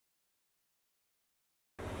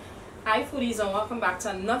Hi foodies, and welcome back to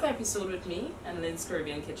another episode with me and Lynn's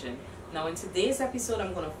Caribbean Kitchen. Now in today's episode,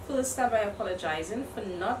 I'm going to first start by apologizing for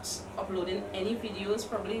not uploading any videos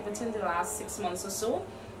probably within the last 6 months or so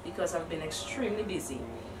because I've been extremely busy.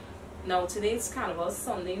 Now today it's Carnival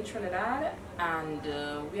Sunday in Trinidad and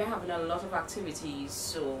we are having a lot of activities,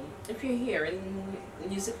 so if you're hearing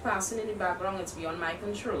music passing in the background, it's beyond my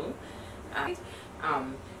control.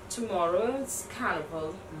 Tomorrow it's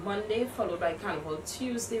Carnival Monday, followed by Carnival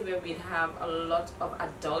Tuesday, where we'd have a lot of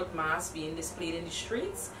adult masks being displayed in the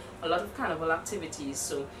streets, a lot of carnival activities.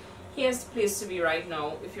 So here's the place to be right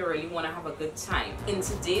now if you really want to have a good time. In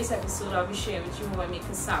today's episode, I'll be sharing with you how I make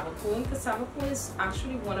cassava pone. Cassava pone is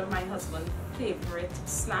actually one of my husband's favorite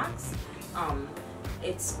snacks.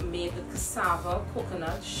 It's made with cassava,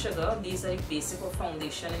 coconut, sugar. These are the basic or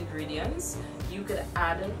foundation ingredients. You could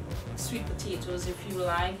add sweet potatoes if you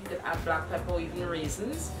like. You could add black pepper or even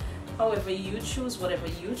raisins. However you choose, whatever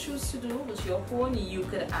you choose to do with your pone, you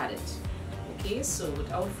could add it. Okay, so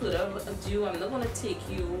without further ado, I'm not going to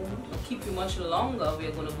keep you much longer.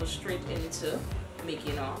 We're going to go straight into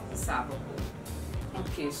making our cassava pone.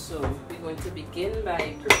 Okay, so we're going to begin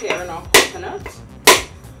by preparing our coconut.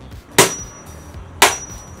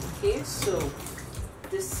 Okay, so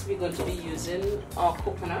we're going to be using our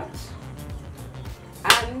coconut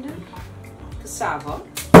and cassava.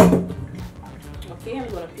 Okay, I'm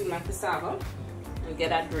going to peel my cassava and get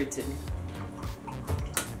that grated.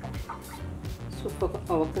 So for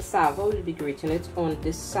our cassava, we'll be grating it on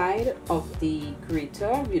this side of the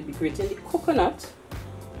grater. We'll be grating the coconut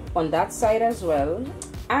on that side as well,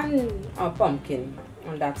 and our pumpkin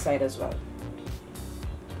on that side as well.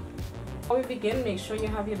 Before we begin, make sure you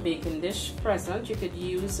have your baking dish present. You could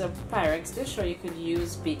use a Pyrex dish or you could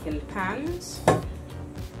use baking pans.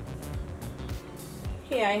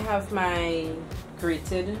 Here I have my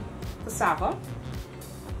grated cassava,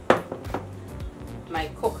 my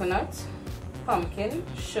coconut, pumpkin,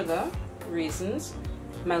 sugar, raisins,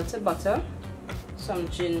 melted butter, some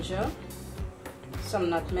ginger, some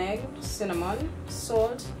nutmeg, cinnamon,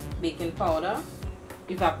 salt, baking powder,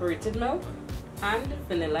 evaporated milk, and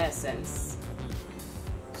vanilla essence.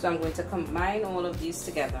 So I'm going to combine all of these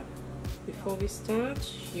together. Before we start,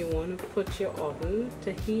 you want to put your oven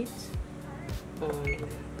to heat on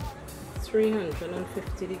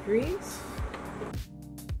 350 degrees.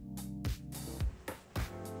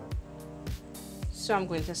 So I'm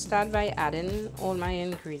going to start by adding all my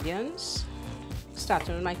ingredients,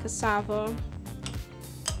 starting with my cassava,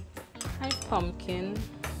 my pumpkin,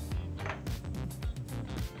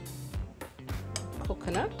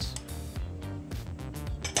 coconut.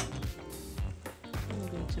 I'm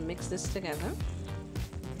going to mix this together.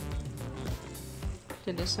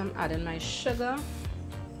 To this I'm adding my sugar,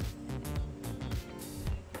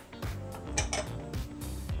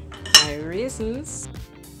 my raisins,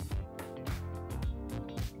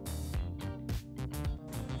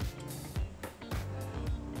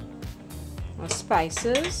 my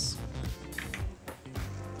spices,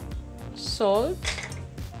 salt,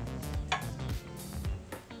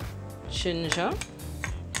 ginger,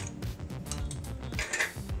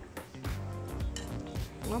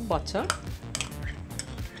 butter,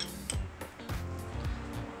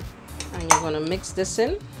 and you're going to mix this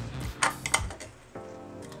in.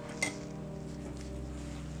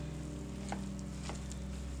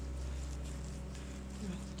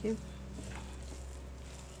 Okay.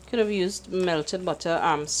 Could have used melted butter.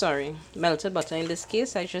 Melted butter. In this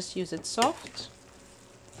case, I just use it soft.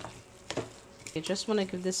 You just want to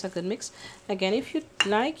give this a good mix. Again, if you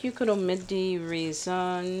like, you could omit the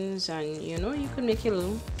raisins and you could make a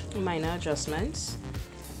little minor adjustments,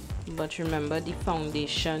 but remember the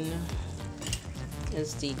foundation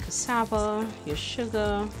is the cassava, your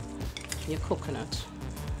sugar, your coconut.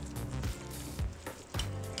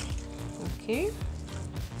 Okay,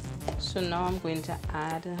 so now I'm going to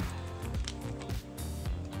add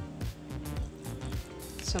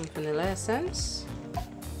some vanilla essence.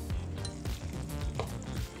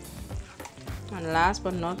 And last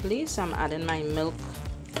but not least, I'm adding my milk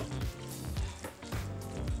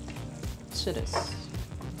to this.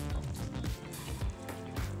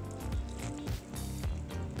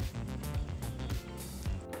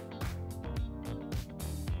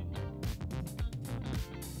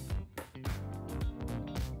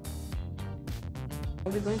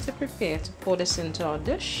 We're going to prepare to pour this into our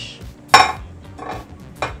dish.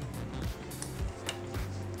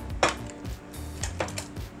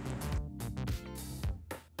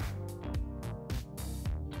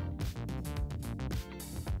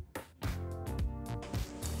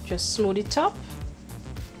 Just smooth it up.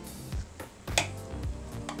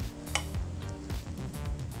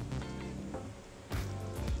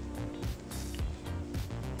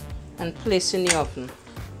 and place in the oven.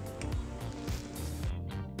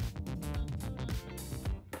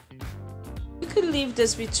 You could leave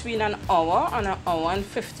this between an hour and an hour and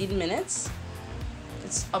 15 minutes.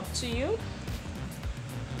 It's up to you,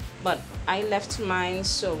 but I left mine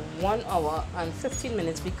so 1 hour and 15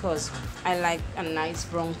 minutes because I like a nice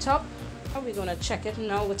brown top. And we're gonna check it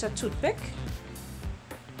now with a toothpick.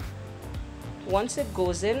 Once it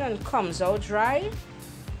goes in and comes out dry,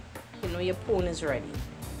 you know your pone is ready.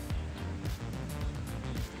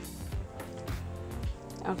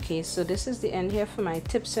 Okay, so this is the end here for my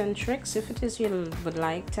tips and tricks. If it is you would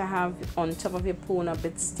like to have on top of your pone a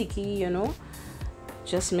bit sticky, you know,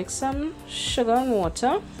 just mix some sugar and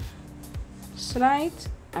water, slide,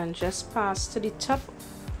 and just pass to the top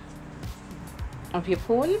of your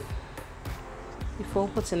pone before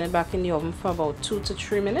putting it back in the oven for about 2 to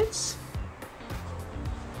 3 minutes,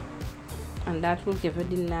 and that will give it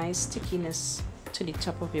the nice stickiness to the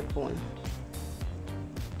top of your pone.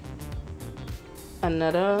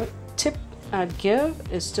 Another tip I'd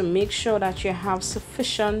give is to make sure that you have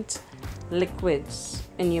sufficient liquids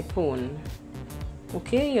in your pone.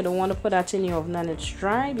 Okay, you don't want to put that in your oven and it's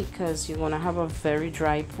dry, because you're going to have a very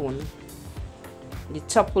dry pone. The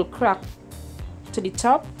top will crack to the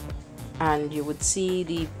top and you would see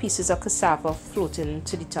the pieces of cassava floating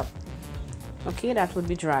to the top. Okay, that would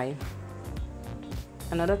be dry.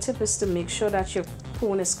 Another tip is to make sure that your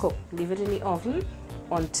pone is cooked. Leave it in the oven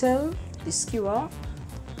until the skewer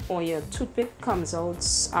or your toothpick comes out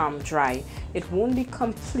dry. It won't be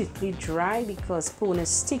completely dry because pone is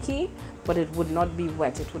sticky, but it would not be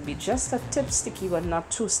wet. It would be just a tip sticky, but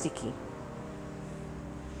not too sticky.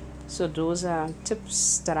 So those are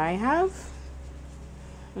tips that I have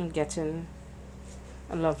in getting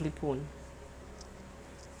a lovely pone.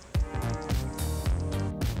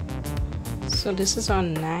 So this is our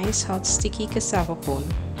nice hot sticky cassava pone.